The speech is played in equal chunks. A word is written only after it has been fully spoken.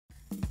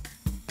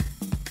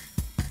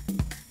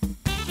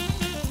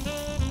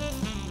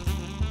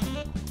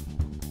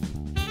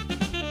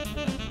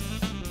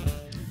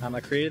I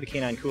created the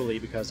K-9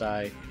 Koolee because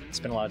I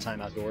spend a lot of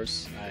time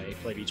outdoors. I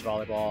play beach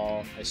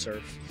volleyball, I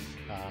surf.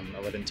 I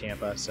live in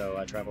Tampa, so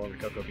I travel over to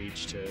Cocoa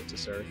Beach to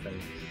surf, and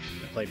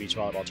I play beach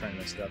volleyball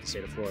tournaments throughout the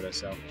state of Florida.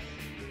 So,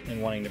 in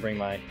wanting to bring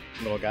my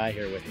little guy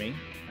here with me,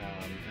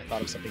 I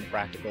thought of something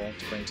practical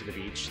to bring to the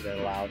beach that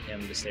allowed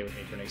him to stay with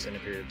me for an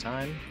extended period of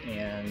time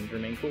and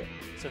remain cool.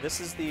 So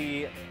this is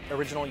the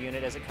original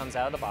unit as it comes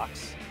out of the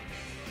box.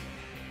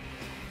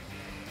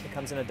 It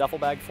comes in a duffel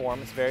bag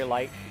form. It's very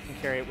light. You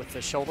can carry it with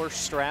the shoulder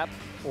strap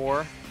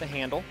or the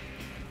handle.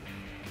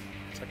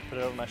 So I can put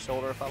it over my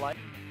shoulder if I like.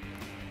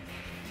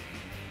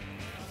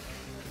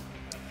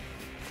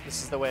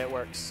 This is the way it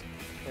works.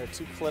 There are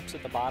two clips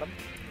at the bottom.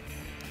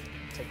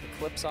 Take the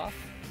clips off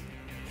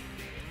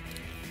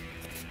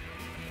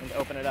and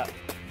open it up.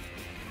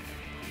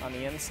 On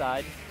the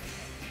inside,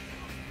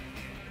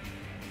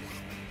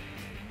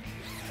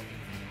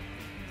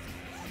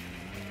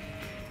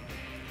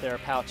 there are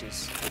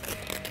pouches.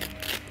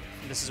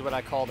 This is what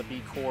I call the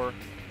B-Core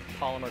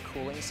polymer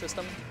cooling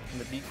system.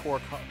 And the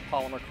B-Core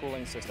polymer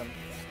cooling system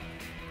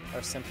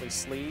are simply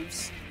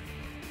sleeves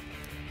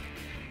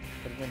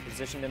that have been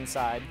positioned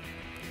inside,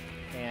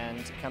 and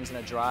it comes in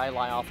a dry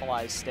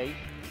lyophilized state.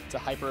 It's a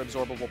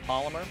hyper-absorbable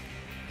polymer,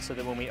 so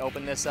that when we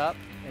open this up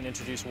and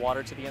introduce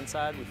water to the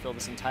inside, we fill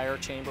this entire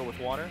chamber with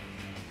water.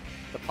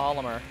 The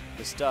polymer,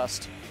 this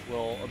dust,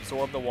 will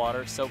absorb the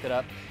water, soak it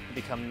up, and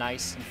become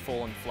nice and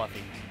full and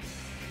fluffy.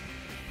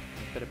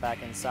 Put it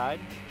back inside.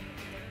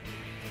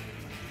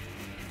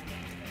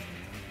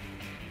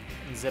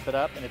 And zip it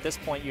up, and at this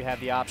point you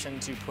have the option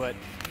to put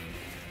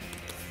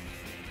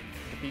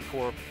the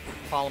B-Core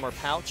polymer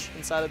pouch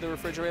inside of the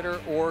refrigerator,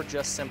 or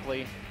just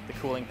simply the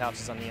cooling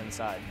pouches on the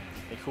inside.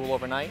 They cool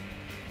overnight.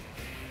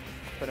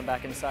 Put them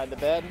back inside the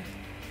bed,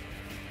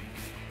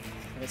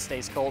 and it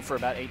stays cold for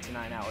about 8 to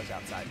 9 hours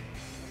outside.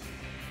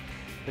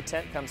 The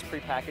tent comes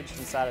pre-packaged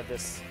inside of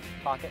this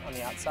pocket on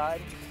the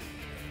outside.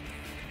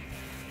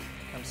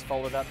 Comes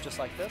folded up just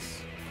like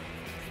this,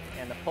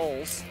 and the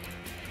poles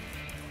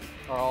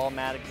are all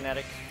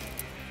magnetic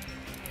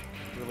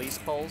release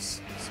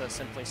poles, so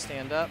simply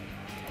stand up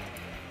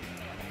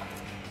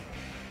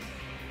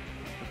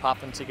and pop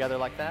them together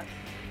like that.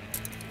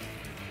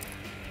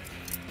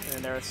 And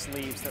then there are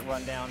sleeves that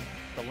run down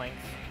the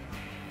length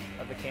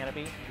of the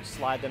canopy. You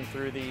slide them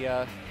through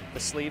the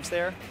sleeves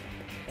there,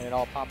 and it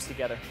all pops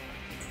together.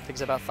 It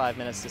takes about 5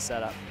 minutes to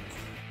set up.